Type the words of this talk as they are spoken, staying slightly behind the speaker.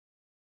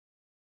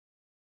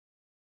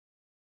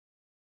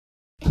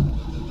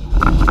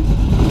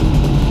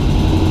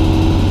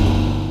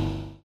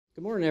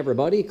Morning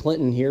everybody,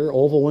 Clinton here,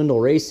 Oval Window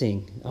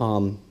Racing.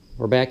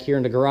 We're back here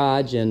in the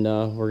garage and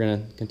we're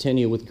going to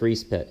continue with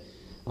grease pit.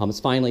 It's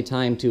finally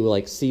time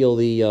to seal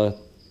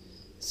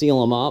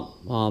them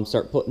up,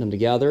 start putting them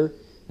together.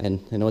 And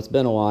I know it's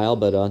been a while,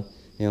 but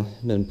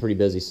it's been a pretty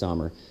busy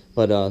summer.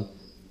 But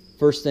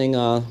first thing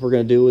we're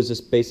going to do is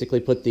just basically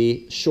put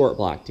the short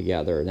block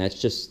together, and that's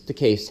just the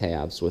case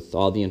halves with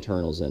all the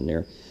internals in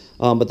there.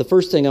 But the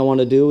first thing I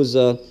want to do is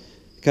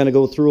kind of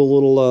go through a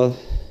little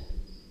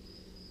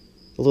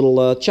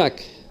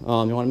check. You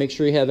want to make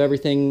sure you have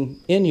everything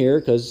in here,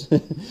 because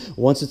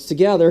once it's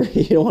together,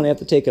 you don't want to have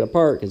to take it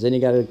apart, because then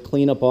you got to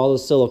clean up all the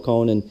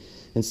silicone and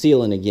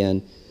sealant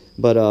again.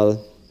 But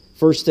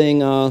first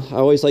thing I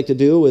always like to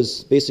do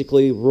is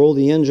basically roll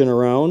the engine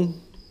around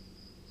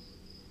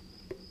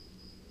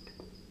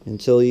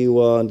until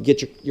you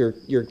get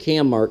your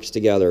cam marks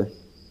together,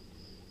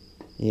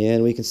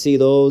 and we can see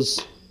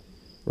those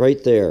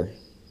right there.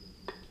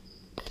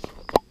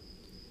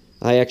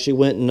 I actually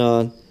went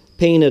and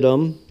painted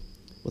them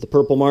with a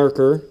purple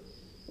marker,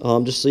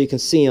 just so you can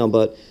see them.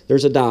 But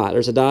there's a dot.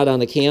 There's a dot on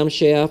the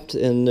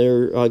camshaft and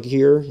their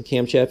gear,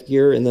 camshaft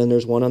gear, and then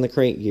there's one on the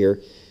crank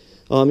gear.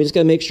 You just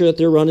got to make sure that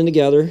they're running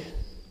together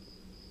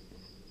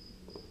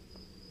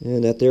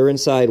and that they're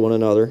inside one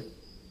another,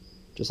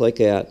 just like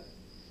that.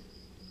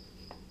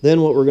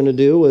 Then what we're going to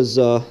do is,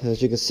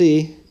 as you can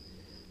see,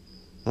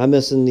 I'm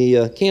missing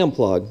the cam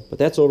plug, but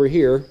that's over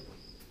here.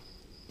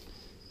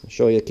 I'll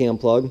show you a cam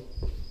plug.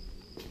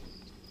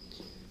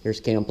 Here's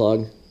cam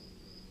plug.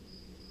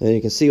 And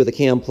you can see with the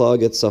cam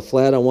plug, it's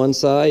flat on one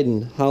side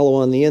and hollow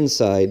on the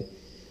inside.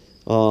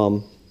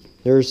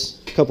 There's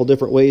a couple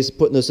different ways of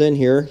putting this in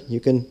here. You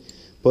can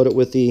put it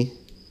with the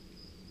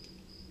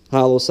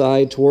hollow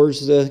side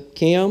towards the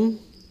cam,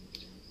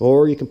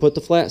 or you can put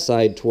the flat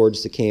side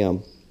towards the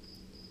cam.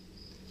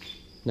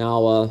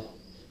 Now,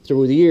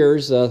 through the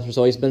years, there's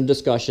always been a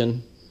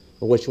discussion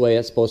of which way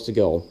it's supposed to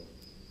go.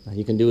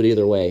 You can do it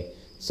either way.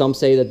 Some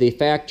say that the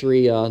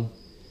factory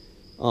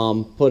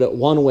put it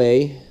one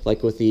way,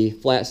 like with the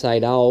flat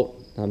side out.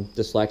 I'm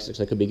dyslexic,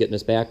 so I could be getting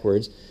this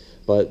backwards,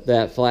 but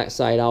that flat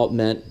side out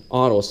meant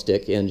auto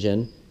stick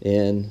engine,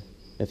 and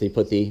if they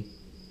put the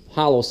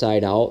hollow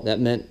side out,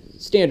 that meant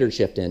standard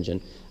shift engine.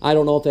 I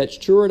don't know if that's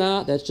true or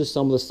not. That's just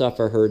some of the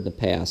stuff I heard in the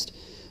past.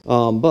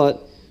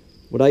 But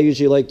what I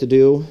usually like to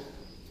do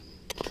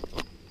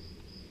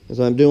as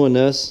I'm doing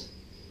this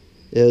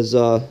is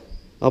I'll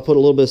put a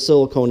little bit of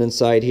silicone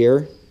inside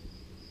here.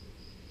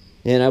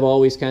 And I've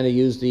always kind of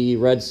used the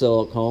red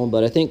silicone,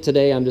 but I think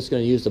today I'm just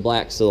going to use the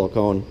black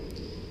silicone.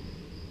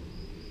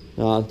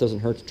 It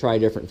doesn't hurt to try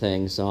different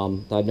things.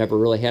 I've never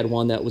really had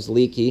one that was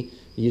leaky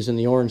using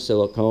the orange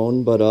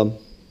silicone, but it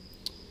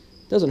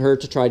doesn't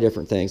hurt to try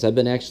different things. I've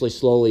been actually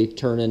slowly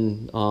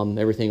turning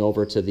everything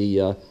over to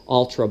the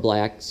ultra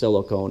black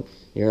silicone.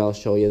 Here, I'll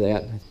show you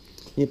that.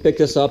 You pick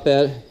this up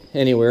at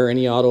anywhere,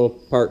 any auto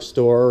parts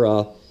store.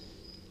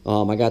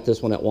 I got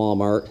this one at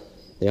Walmart.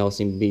 They all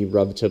seem to be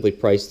relatively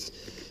priced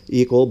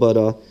equal,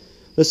 but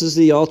this is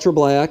the ultra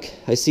black.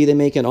 I see they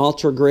make an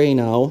ultra gray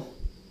now,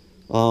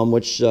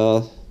 which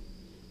was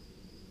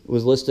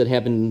listed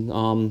having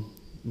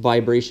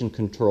vibration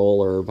control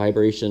or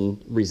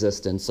vibration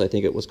resistance, I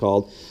think it was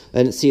called. I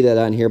didn't see that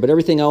on here, but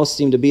everything else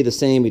seemed to be the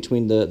same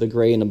between the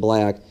gray and the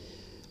black.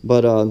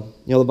 But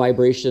the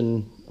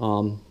vibration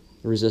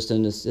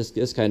resistance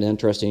is kind of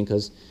interesting,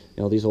 because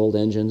these old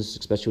engines,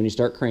 especially when you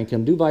start cranking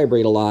them, do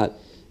vibrate a lot.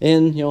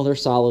 And they're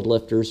solid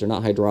lifters, they're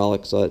not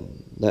hydraulics, so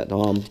that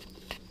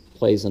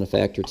plays in a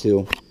factor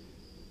too.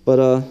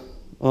 But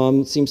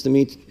it seems to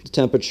meet the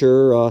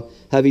temperature.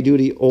 Heavy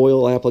duty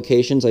oil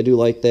applications, I do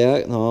like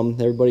that.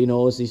 Everybody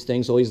knows these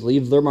things always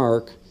leave their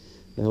mark.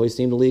 They always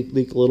seem to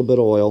leak a little bit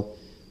of oil.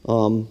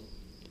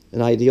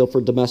 And ideal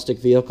for domestic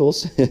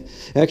vehicles.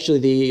 Actually,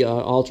 the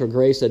Ultra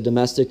Gray said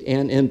domestic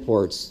and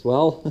imports.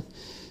 Well,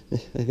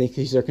 I think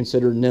these are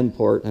considered an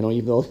import. I don't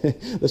even know.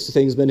 This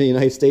thing's been in the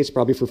United States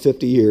probably for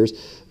 50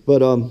 years.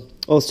 But,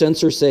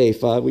 sensor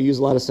safe. We use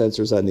a lot of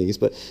sensors on these.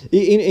 But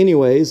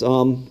anyways,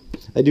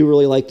 I do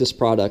really like this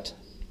product.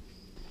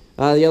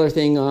 The other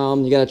thing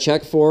you got to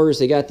check for is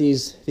they got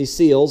these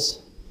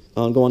seals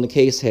go on the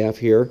case half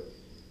here.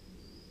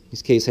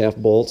 These case half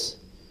bolts.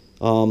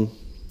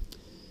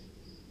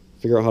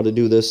 Figure out how to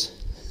do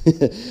this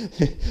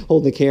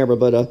holding the camera,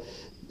 but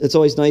it's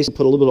always nice to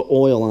put a little bit of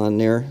oil on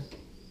there.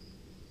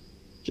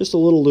 Just a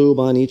little lube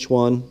on each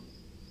one.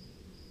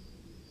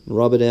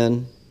 Rub it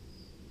in.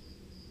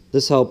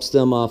 This helps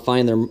them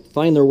find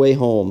their way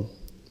home.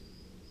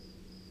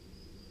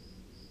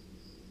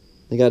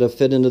 They got to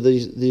fit into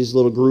these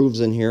little grooves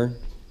in here.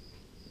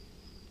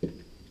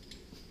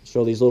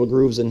 Show these little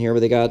grooves in here, but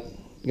they got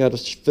to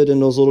fit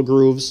in those little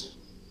grooves.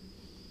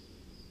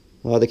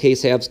 The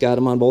case halves got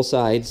them on both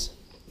sides.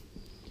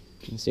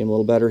 You can see them a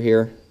little better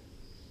here.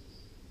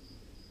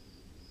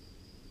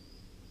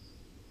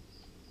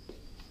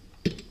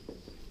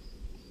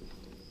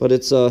 But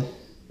it's the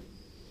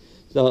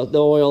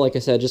oil, like I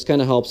said, just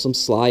kind of helps them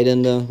slide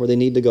into where they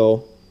need to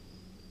go.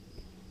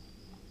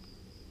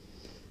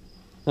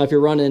 Now, if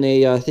you're running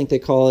a, I think they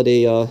call it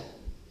a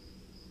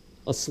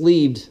a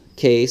sleeved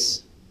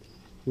case,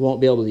 you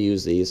won't be able to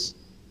use these.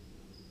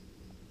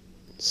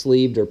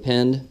 Sleeved or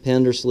pinned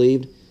or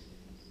sleeved.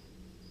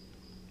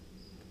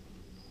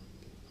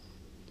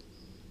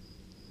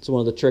 It's one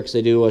of the tricks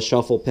they do,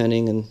 shuffle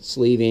pinning and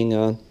sleeving.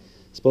 It's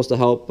supposed to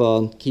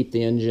help keep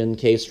the engine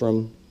case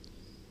from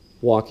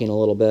walking a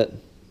little bit.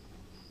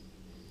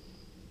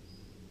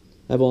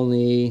 All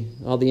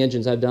the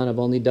engines I've done, I've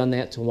only done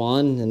that to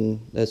one, and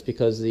that's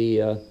because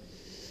the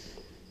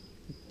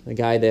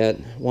guy that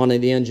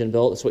wanted the engine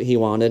built, that's what he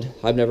wanted.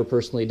 I've never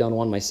personally done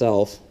one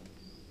myself.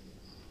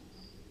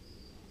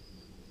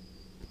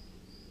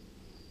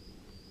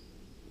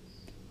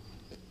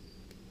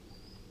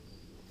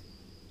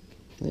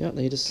 Yeah,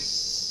 they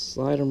just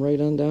slide them right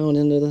on down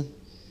into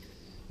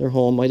their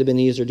hole. Might have been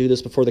easier to do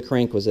this before the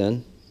crank was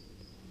in.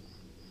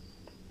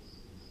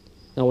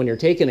 Now when you're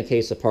taking a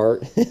case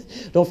apart,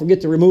 don't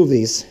forget to remove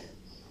these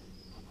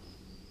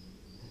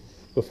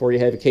before you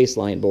have your case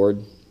line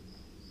board.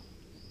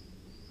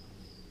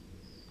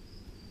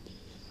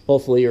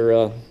 Hopefully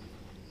your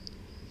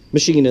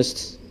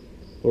machinist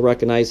will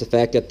recognize the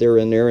fact that they're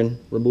in there and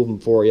remove them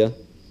for you.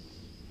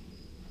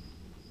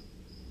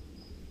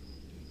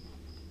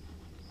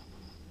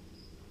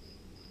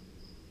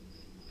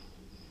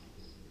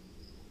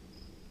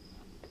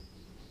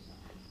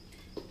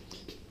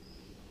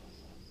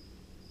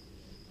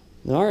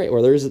 All right,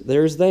 well there's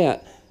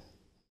that.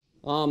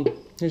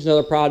 Here's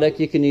another product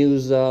you can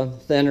use,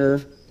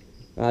 thinner.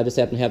 I just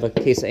happen to have a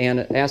case of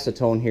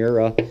acetone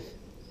here.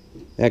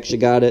 Actually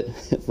got it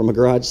from a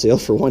garage sale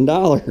for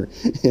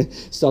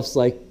 $1. Stuff's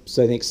like,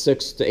 so I think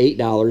 $6 to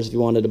 $8 if you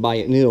wanted to buy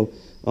it new.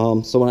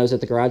 So when I was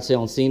at the garage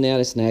sale and seen that,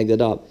 I snagged it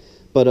up.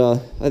 But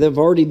I've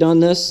already done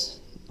this.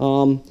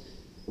 But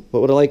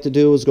what I like to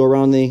do is go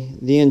around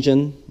the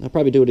engine. I'll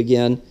probably do it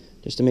again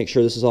just to make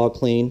sure this is all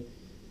clean.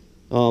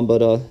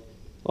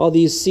 All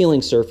these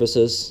sealing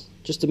surfaces,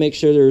 just to make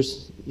sure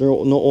there's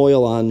no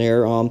oil on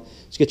there.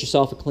 Just get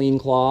yourself a clean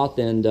cloth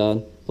and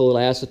put a little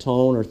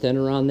acetone or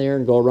thinner on there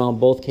and go around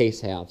both case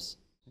halves.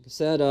 Like I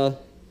said,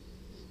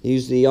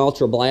 use the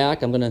ultra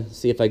black. I'm going to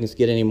see if I can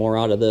get any more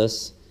out of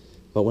this.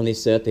 But when they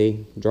sit,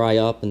 they dry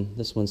up, and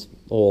this one's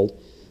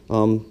old.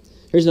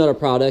 Here's another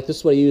product. This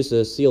is what I use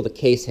to seal the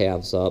case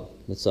halves up.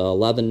 It's a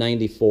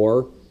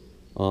 1194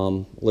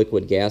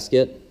 liquid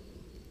gasket.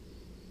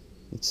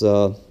 It's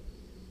a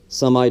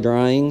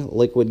semi-drying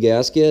liquid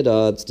gasket.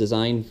 It's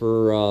designed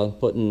for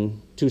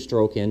putting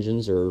two-stroke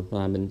engines, or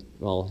I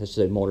should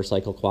say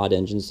motorcycle quad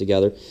engines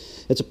together.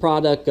 It's a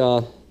product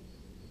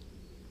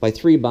by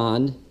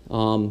 3Bond.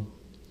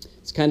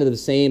 It's kind of the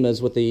same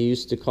as what they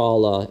used to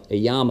call a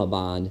Yama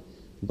Bond,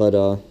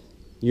 but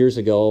years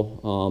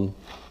ago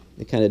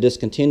they kind of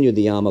discontinued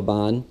the Yama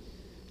Bond.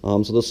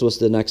 So this was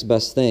the next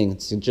best thing.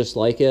 It's just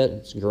like it.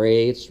 It's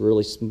gray. It's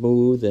really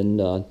smooth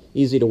and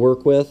easy to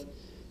work with.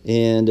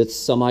 And it's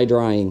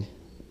semi-drying.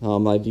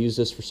 I've used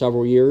this for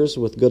several years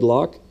with good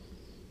luck,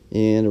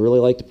 and I really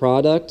like the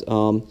product.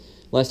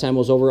 Last time I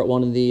was over at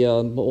one of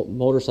the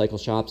motorcycle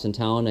shops in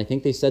town. I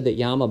think they said that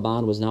Yama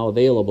Bond was now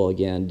available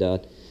again.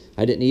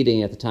 I didn't need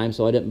any at the time,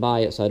 so I didn't buy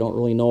it, so I don't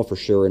really know for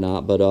sure or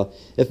not. But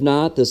if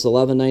not, this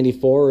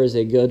 1194 is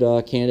a good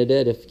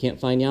candidate if you can't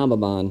find Yama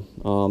Bond.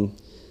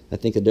 I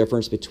think the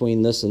difference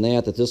between this and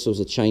that this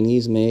was a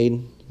Chinese made.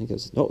 I think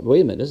it's, no,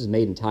 wait a minute, this is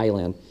made in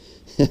Thailand.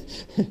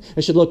 I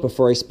should look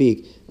before I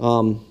speak.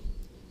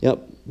 Yep,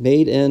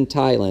 made in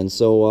Thailand.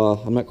 So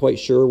I'm not quite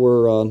sure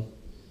where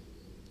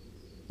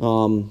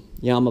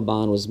Yama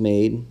Bond was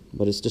made,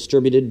 but it's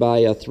distributed by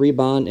a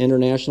 3Bond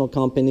International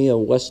Company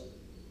of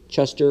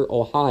Westchester,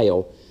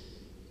 Ohio,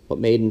 but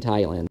made in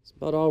Thailand. That's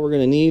about all we're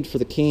going to need for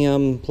the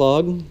cam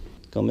plug.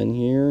 Come in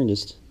here and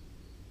just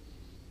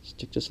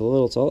stick just a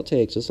little. That's all it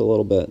takes, just a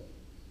little bit.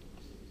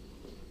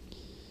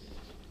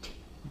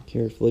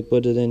 Carefully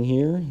put it in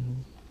here.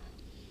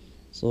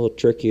 It's a little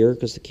trickier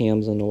because the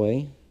cam's in the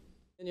way.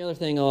 And the other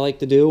thing I like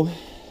to do,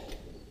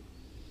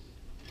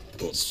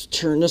 let's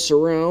turn this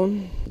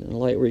around in a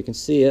light where you can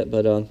see it,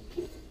 but you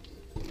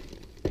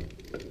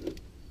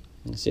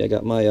see I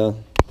got my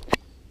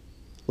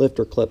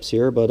lifter clips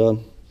here, but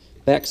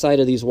back side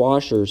of these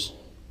washers,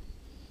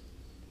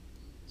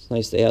 it's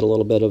nice to add a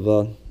little bit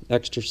of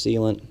extra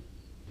sealant.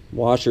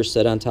 Washers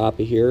sit on top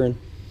of here, and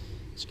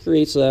this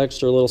creates an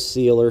extra little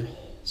sealer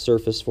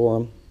surface for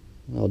them.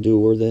 I'll do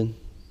where the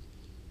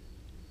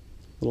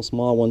little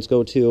small ones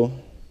go too.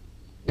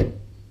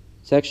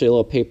 It's actually a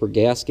little paper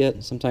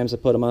gasket. Sometimes I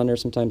put them on there,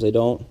 sometimes I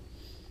don't.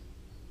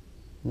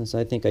 And so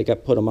I think I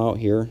put them out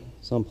here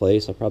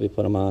someplace. I'll probably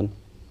put them on.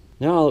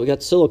 Now that we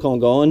got silicone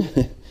going,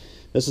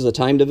 this is a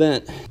timed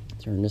event.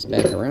 Turn this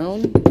back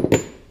around.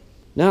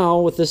 Now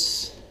with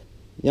this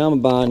Yama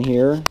Bond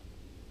here,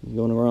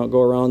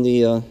 go around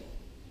the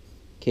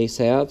case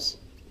halves.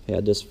 I've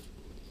had this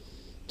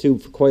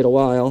tube for quite a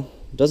while.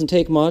 It doesn't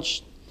take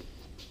much.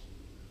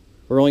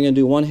 We're only going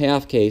to do one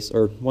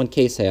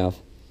case half.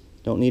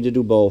 Don't need to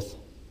do both.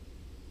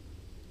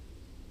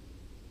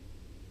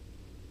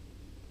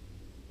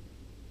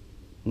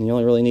 And you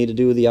only really need to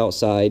do the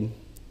outside.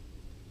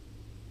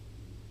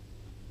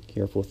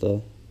 Careful with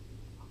the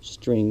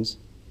strings.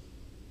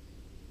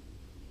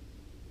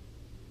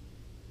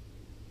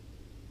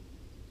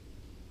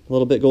 A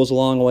little bit goes a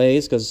long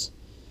ways, because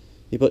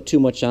if you put too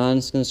much on,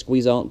 it's going to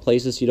squeeze out in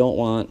places you don't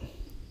want.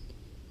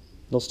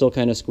 It'll still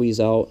kind of squeeze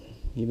out,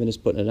 even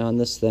just putting it on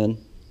this thin.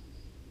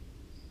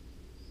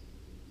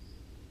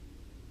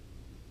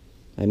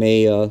 I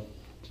may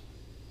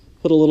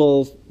put a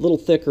little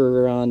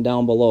thicker on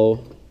down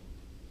below.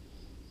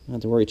 Not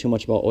have to worry too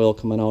much about oil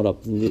coming out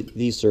up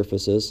these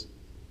surfaces.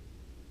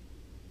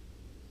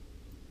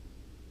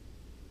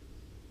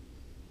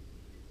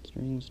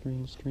 String,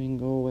 string, string,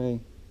 go away.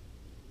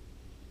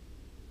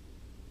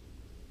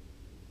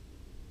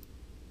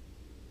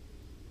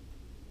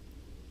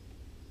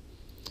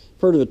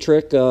 Heard of a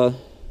trick, I've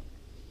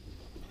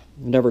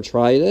never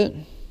tried it,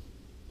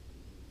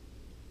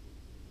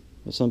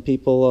 but some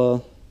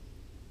people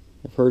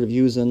have heard of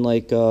using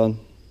like a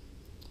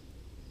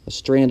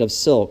strand of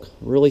silk, a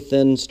really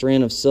thin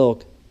strand of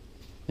silk,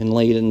 and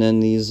laid it in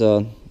these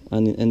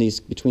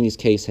between these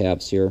case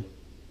halves here.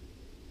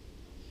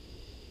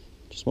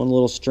 Just one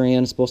little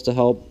strand, supposed to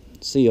help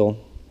seal.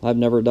 I've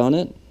never done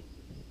it,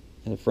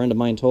 and a friend of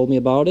mine told me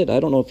about it. I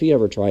don't know if he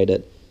ever tried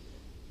it.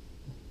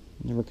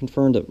 Never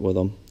confirmed it with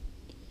him.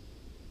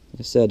 Like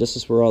I said, this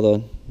is where all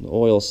the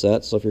oil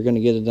sets, so if you're going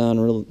to get it done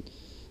real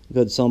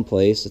good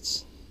someplace,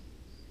 it's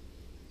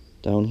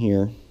down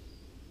here.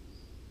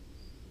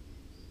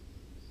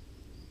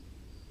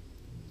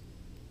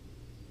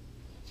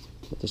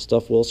 But the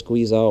stuff will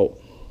squeeze out.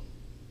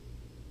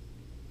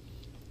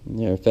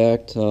 Yeah, in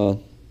fact,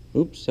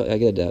 oops, I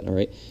get that, all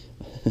right.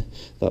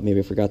 Thought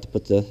maybe I forgot to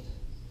put the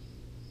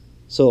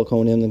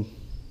silicone in, and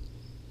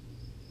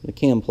the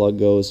cam plug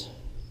goes.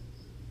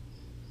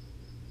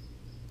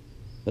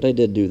 But I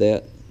did do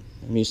that.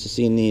 I'm used to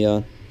seeing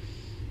the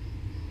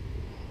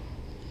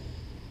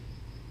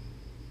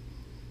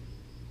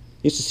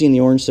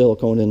orange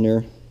silicone in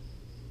there.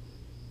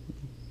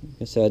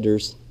 Like I said,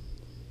 there's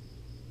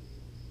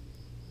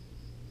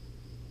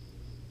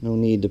no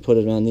need to put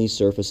it on these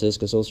surfaces,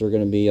 because those are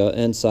going to be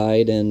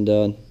inside, and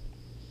they're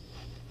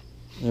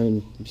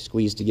going to be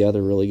squeezed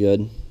together really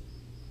good.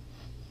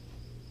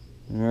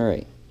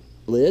 Alright,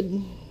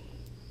 lid.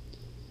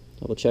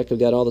 Double check I've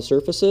got all the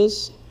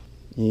surfaces.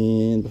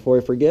 And before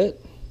I forget,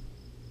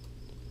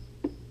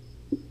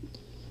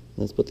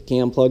 let's put the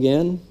cam plug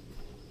in.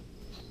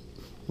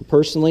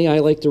 Personally, I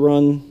like to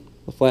run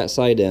the flat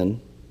side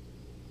in.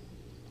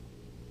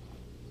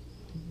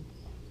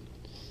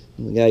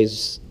 And the guy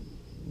used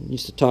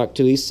to talk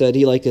to, he said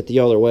he liked it the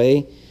other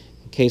way,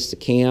 in case the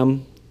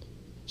cam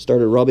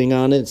started rubbing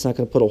on it, it's not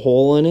going to put a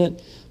hole in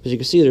it. But you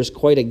can see there's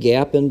quite a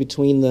gap in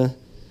between the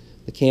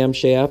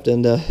camshaft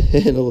and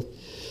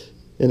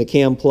the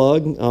cam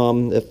plug.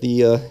 If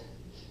the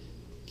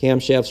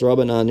camshaft's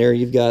rubbing on there,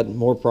 you've got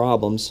more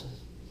problems.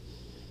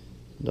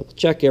 Double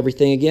check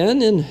everything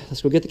again, and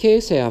let's go get the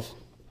case half.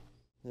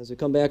 As we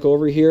come back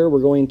over here,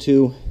 we're going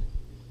to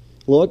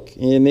look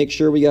and make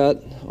sure we got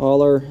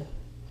all our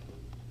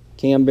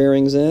cam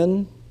bearings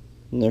in,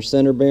 and their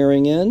center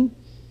bearing in.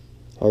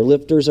 Our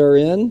lifters are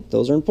in,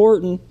 those are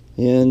important,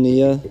 and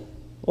the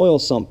oil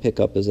sump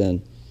pickup is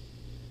in.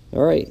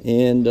 Alright,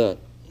 and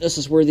this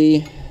is where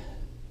the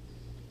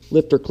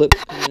lifter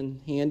clips come in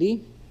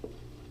handy.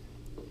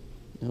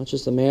 Now it's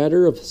just a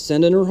matter of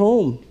sending her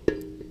home.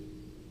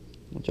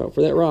 Watch out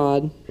for that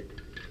rod.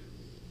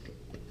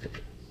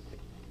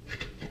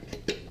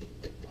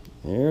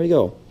 There we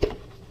go.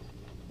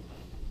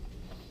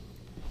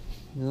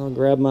 Now I'll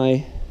grab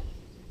my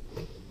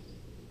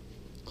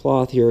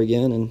cloth here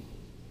again and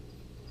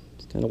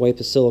just kind of wipe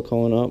the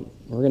silicone up.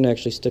 We're going to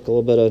actually stick a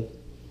little bit of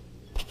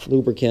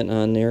lubricant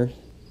on there.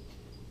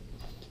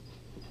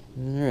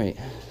 Alright,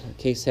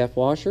 case half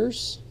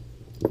washers.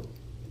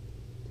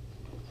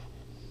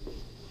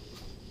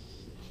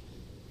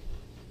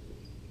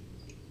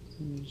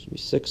 There should be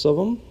 6 of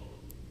them.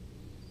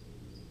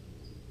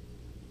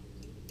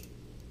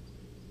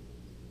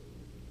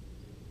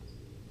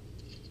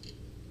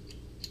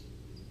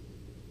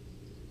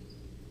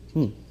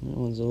 That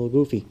one's a little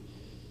goofy.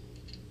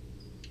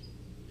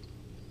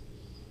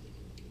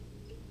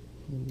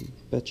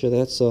 Betcha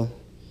that's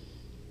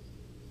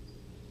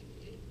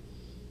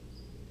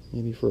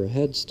maybe for a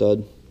head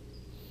stud.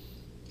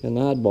 An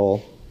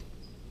oddball.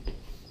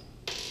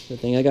 Good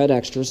thing I got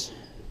extras.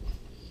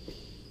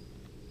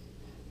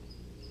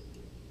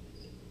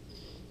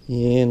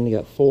 And we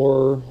got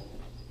 4 of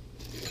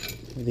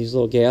these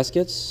little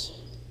gaskets.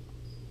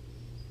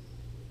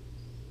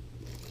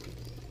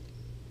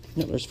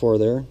 Yep, there's 4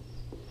 there.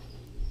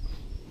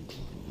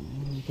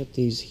 Put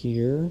these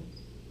here.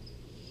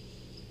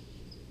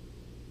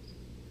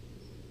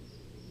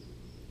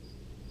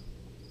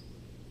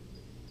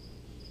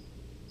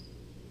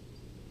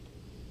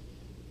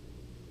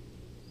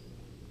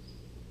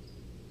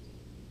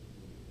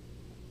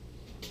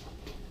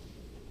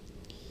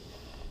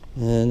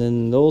 And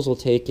then those will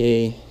take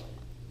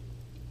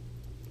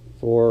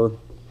for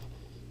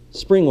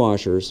spring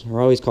washers, or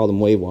I always call them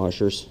wave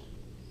washers.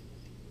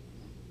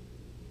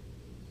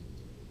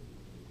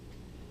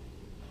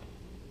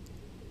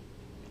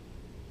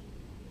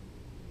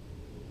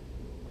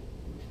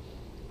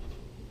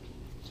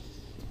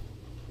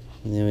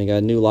 And then we got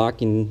a new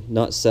locking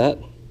nut set.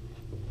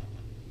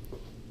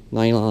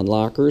 Nylon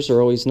lockers are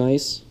always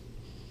nice.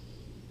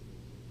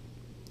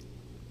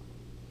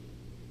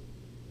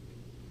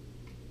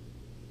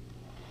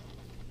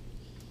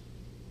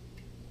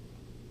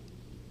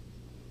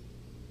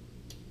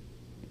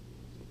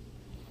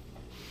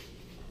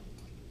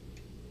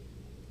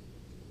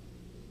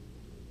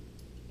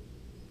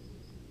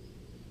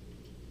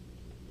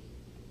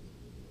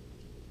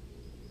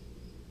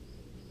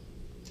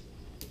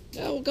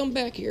 Now we'll come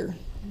back here.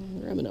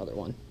 Grab another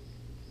one.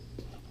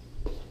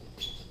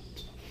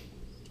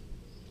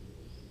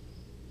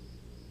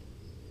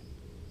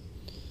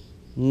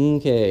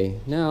 Okay,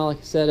 now like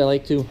I said, I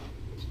like to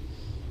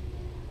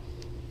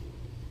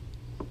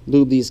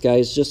lube these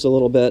guys just a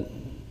little bit,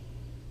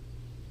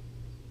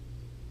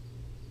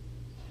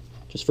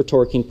 just for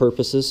torquing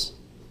purposes.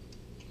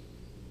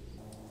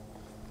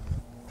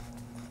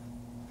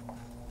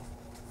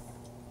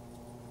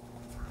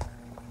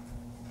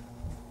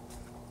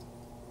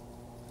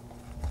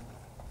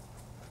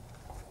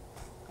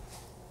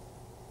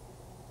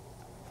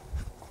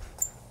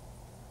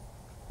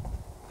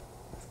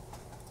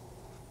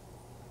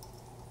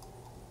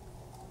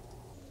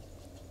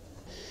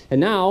 And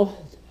now,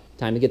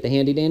 time to get the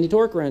handy dandy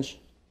torque wrench.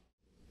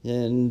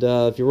 And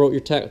if you wrote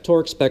your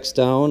torque specs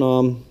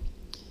down,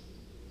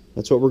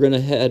 that's what we're going to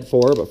head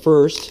for. But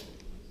first,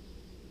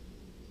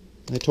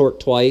 I torque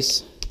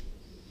twice.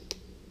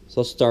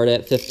 So I'll start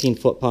at 15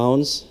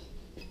 foot-pounds.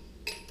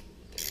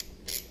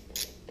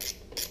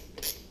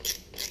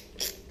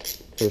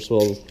 First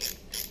we'll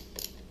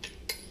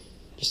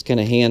just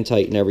kind of hand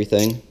tighten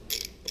everything.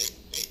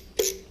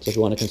 So if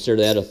you want to consider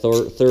that a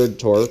third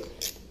torque,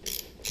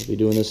 I'll be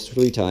doing this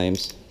 3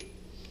 times.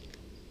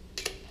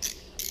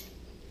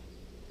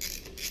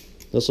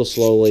 This will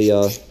slowly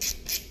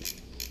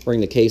bring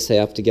the case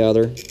half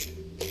together.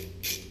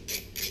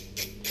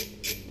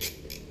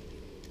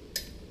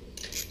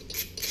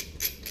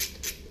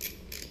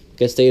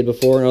 Like I stated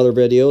before in other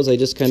videos, I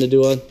just kind of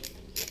do a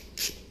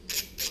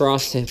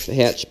cross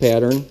hatch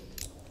pattern.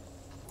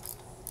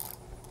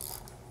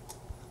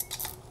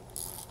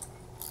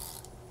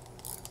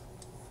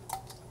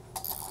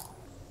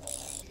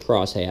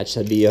 Cross hatch,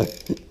 that'd be a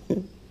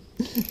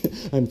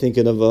I'm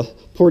thinking of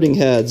porting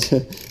heads.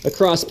 A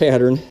cross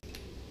pattern.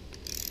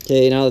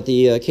 Okay, now that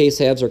the case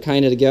halves are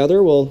kind of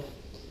together, we'll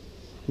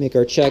make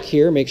our check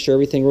here, make sure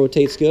everything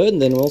rotates good, and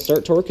then we'll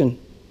start torquing.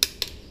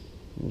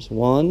 There's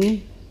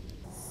one.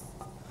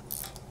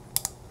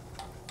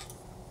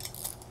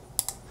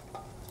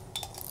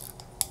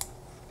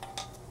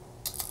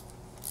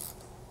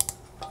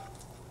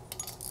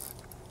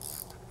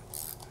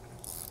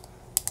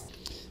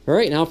 All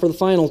right, now for the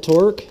final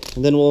torque,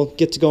 and then we'll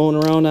get to going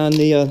around on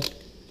the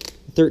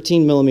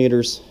 13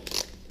 millimeters.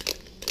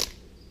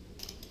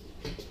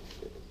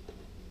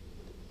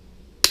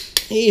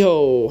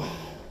 Hey-ho!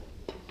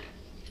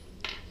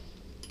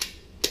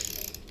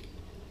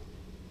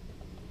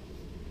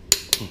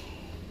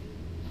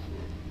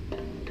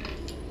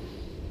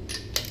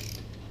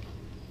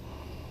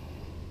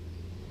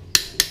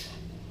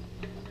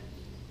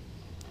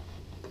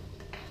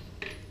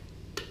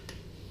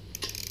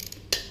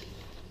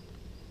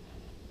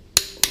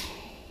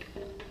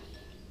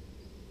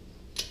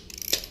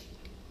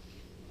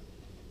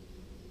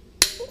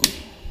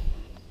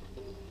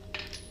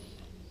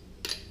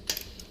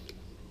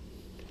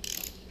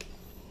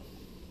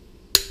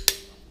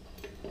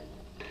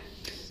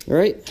 All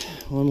right,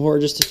 one more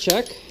just to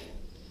check.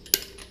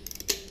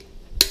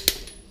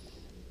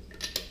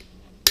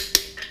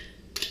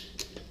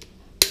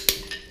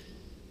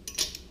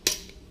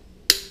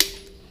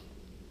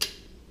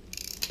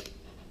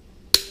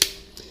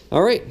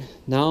 All right,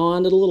 now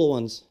on to the little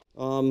ones.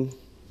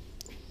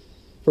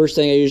 First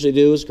thing I usually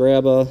do is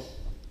grab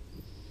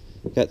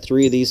got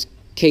 3 of these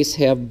case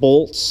half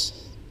bolts,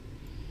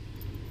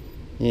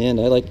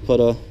 and I like to put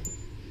a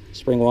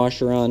spring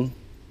washer on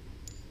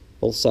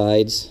both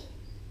sides.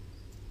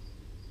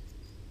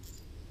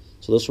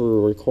 So this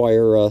will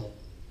require a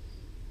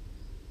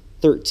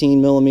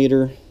 13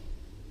 millimeter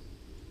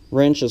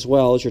wrench as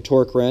well as your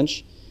torque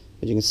wrench.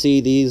 As you can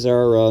see, these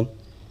are,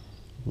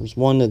 there's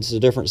one that's a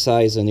different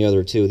size than the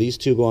other two. These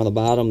two go on the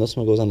bottom, this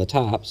one goes on the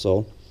top,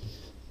 so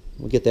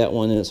we'll get that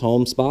one in its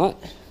home spot.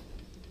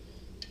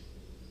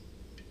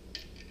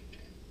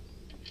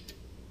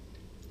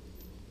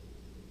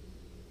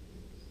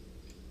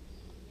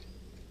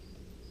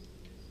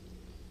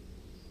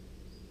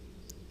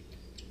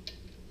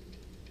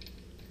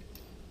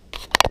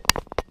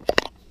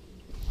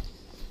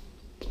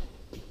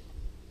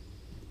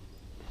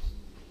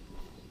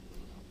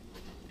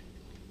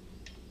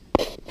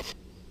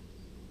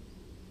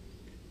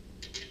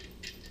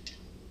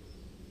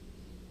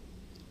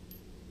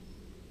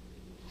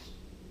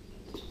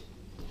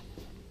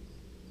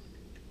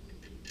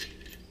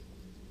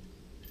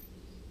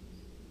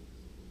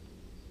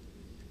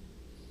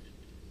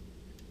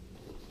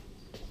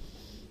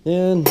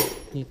 Then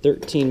the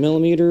 13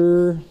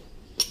 millimeter,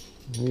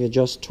 we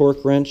adjust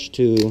torque wrench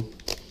to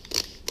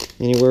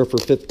anywhere for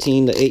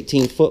 15 to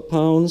 18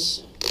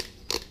 foot-pounds.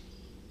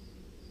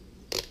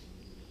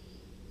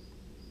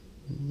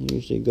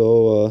 Usually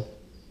go, I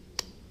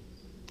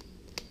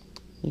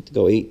like to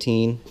go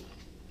 18.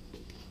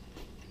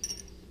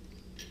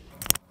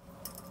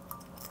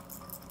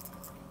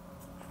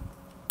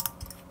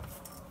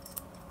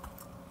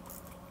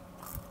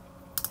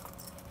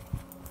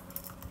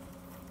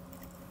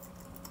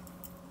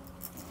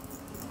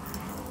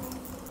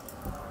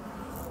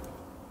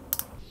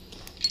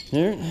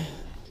 There.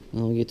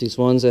 We'll get these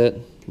ones that,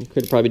 you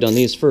could have probably done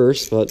these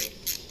first, but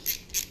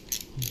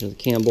these are the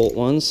cam bolt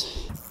ones.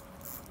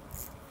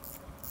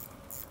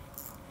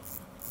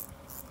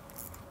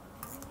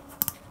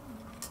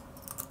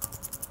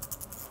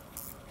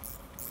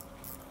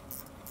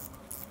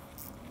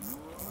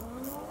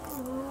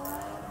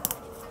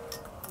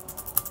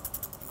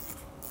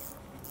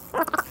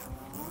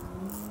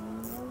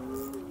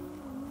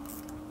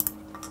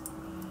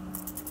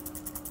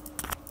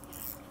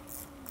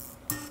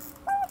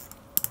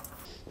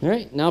 All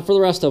right, now for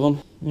the rest of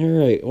them. All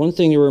right, one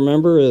thing you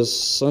remember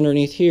is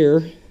underneath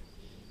here,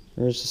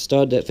 there's a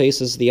stud that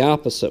faces the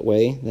opposite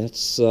way.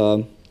 That's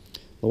the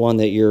one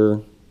that if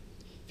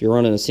you're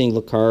running a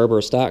single carb or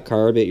a stock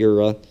carb, that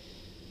your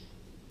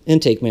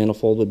intake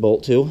manifold would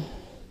bolt to.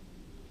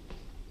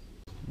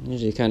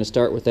 Usually kind of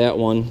start with that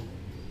one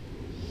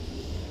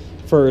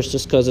first,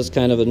 just because it's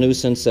kind of a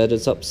nuisance that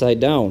it's upside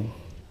down.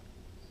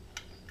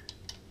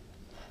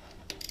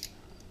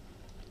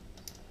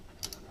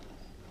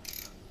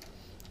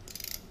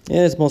 And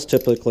it's most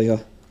typically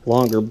a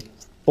longer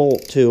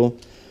bolt too.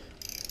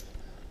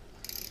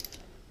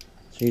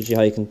 It's usually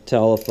how you can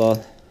tell if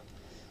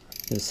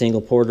it's a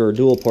single port or a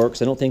dual port,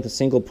 because I don't think the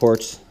single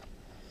ports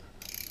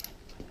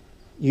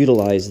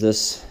utilize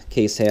this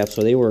case half,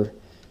 so they were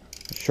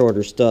a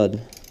shorter stud.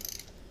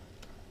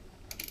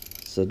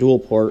 It's a dual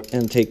port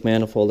intake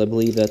manifold. I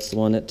believe that's the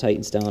one that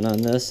tightens down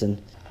on this. And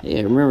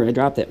yeah, remember I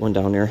dropped that one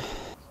down there.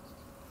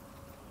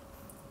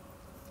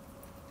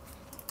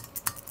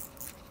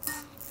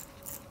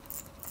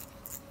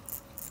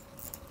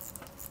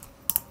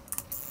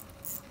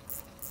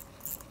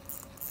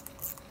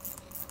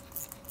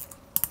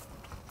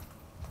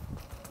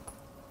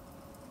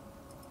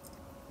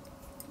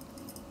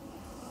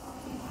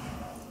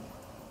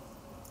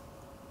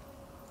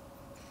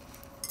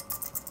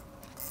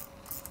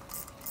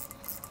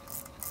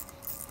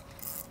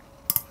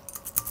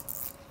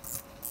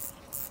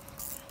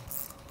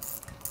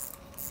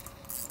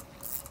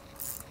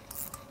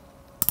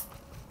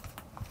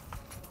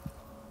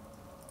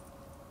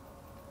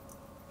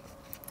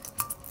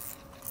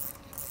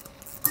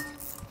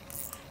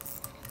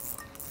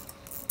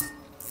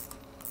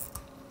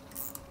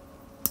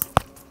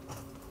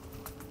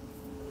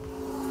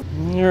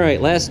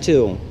 Alright, last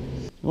two.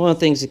 One of the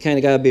things you kind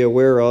of got to be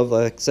aware of,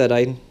 like I said,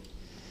 I'm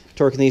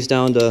torquing these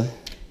down to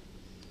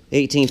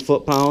 18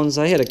 foot-pounds.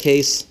 I had a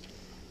case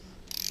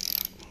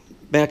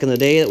back in the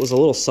day that was a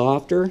little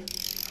softer. And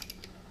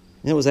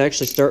it was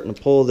actually starting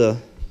to pull these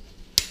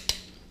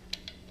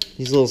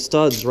little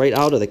studs right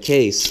out of the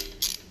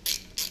case.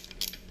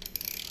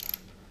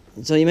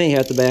 And so you may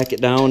have to back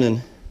it down,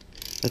 and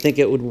I think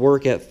it would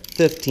work at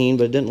 15,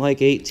 but it didn't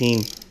like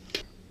 18.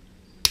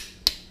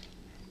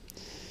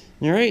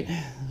 Alright,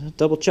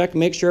 double check,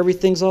 make sure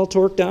everything's all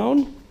torqued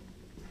down.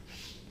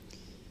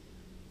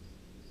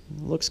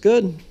 Looks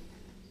good.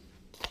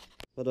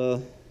 But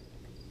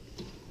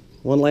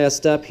one last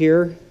step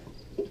here.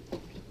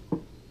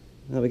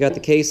 Now we got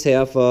the case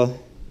half all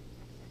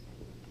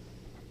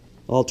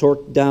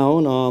torqued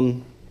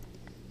down.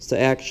 To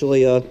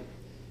actually,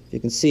 you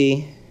can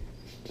see,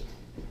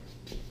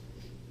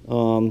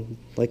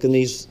 like in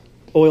these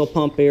oil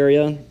pump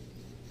area,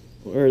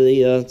 where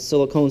the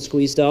silicone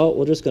squeezed out,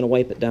 we're just going to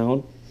wipe it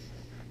down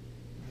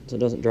so it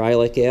doesn't dry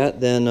like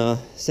that. Then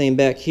same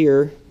back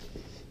here,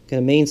 kind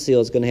of main seal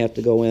is going to have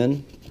to go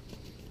in.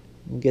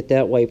 We'll get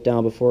that wiped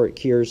down before it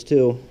cures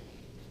too.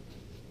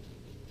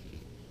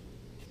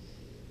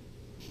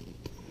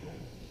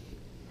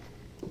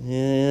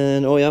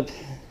 And oh yep,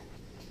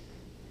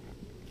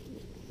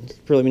 it's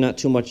probably not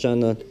too much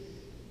on the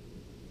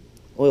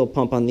oil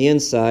pump on the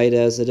inside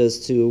as it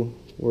is to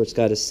where it's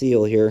got a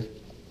seal here.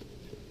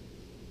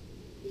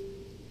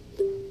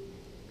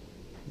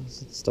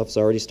 Stuff's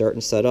already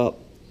starting to set up.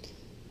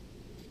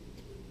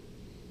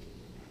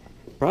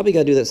 Probably got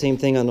to do that same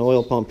thing on the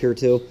oil pump here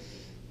too.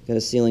 Got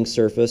a sealing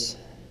surface.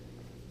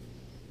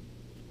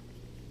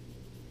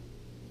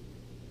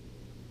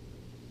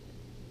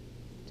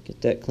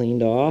 Get that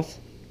cleaned off.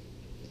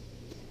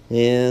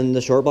 And the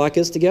short block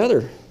is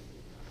together.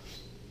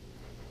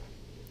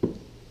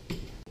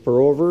 Flip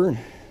over,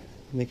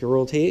 make a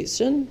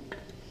rotation.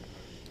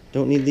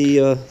 Don't need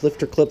the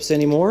lifter clips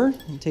anymore.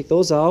 Take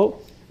those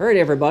out. All right,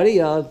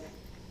 everybody.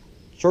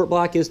 Short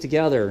block is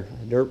together.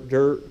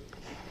 Dirt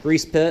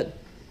grease pit.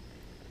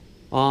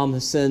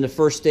 It's in the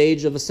first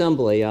stage of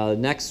assembly.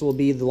 Next will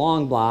be the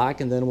long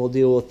block, and then we'll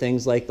deal with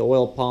things like the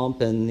oil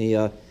pump and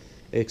the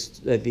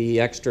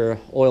extra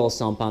oil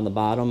sump on the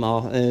bottom.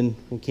 And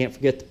we can't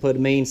forget to put a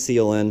main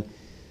seal in.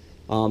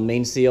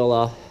 Main seal,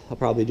 I'll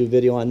probably do a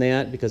video on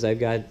that because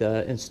I've got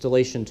the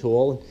installation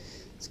tool.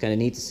 It's kind of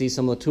neat to see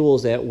some of the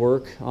tools at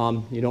work.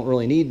 You don't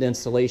really need an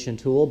installation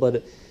tool, but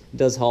it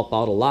does help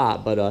out a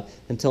lot. But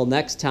until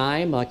next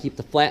time, keep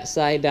the flat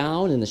side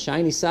down and the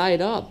shiny side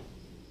up.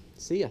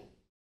 See ya.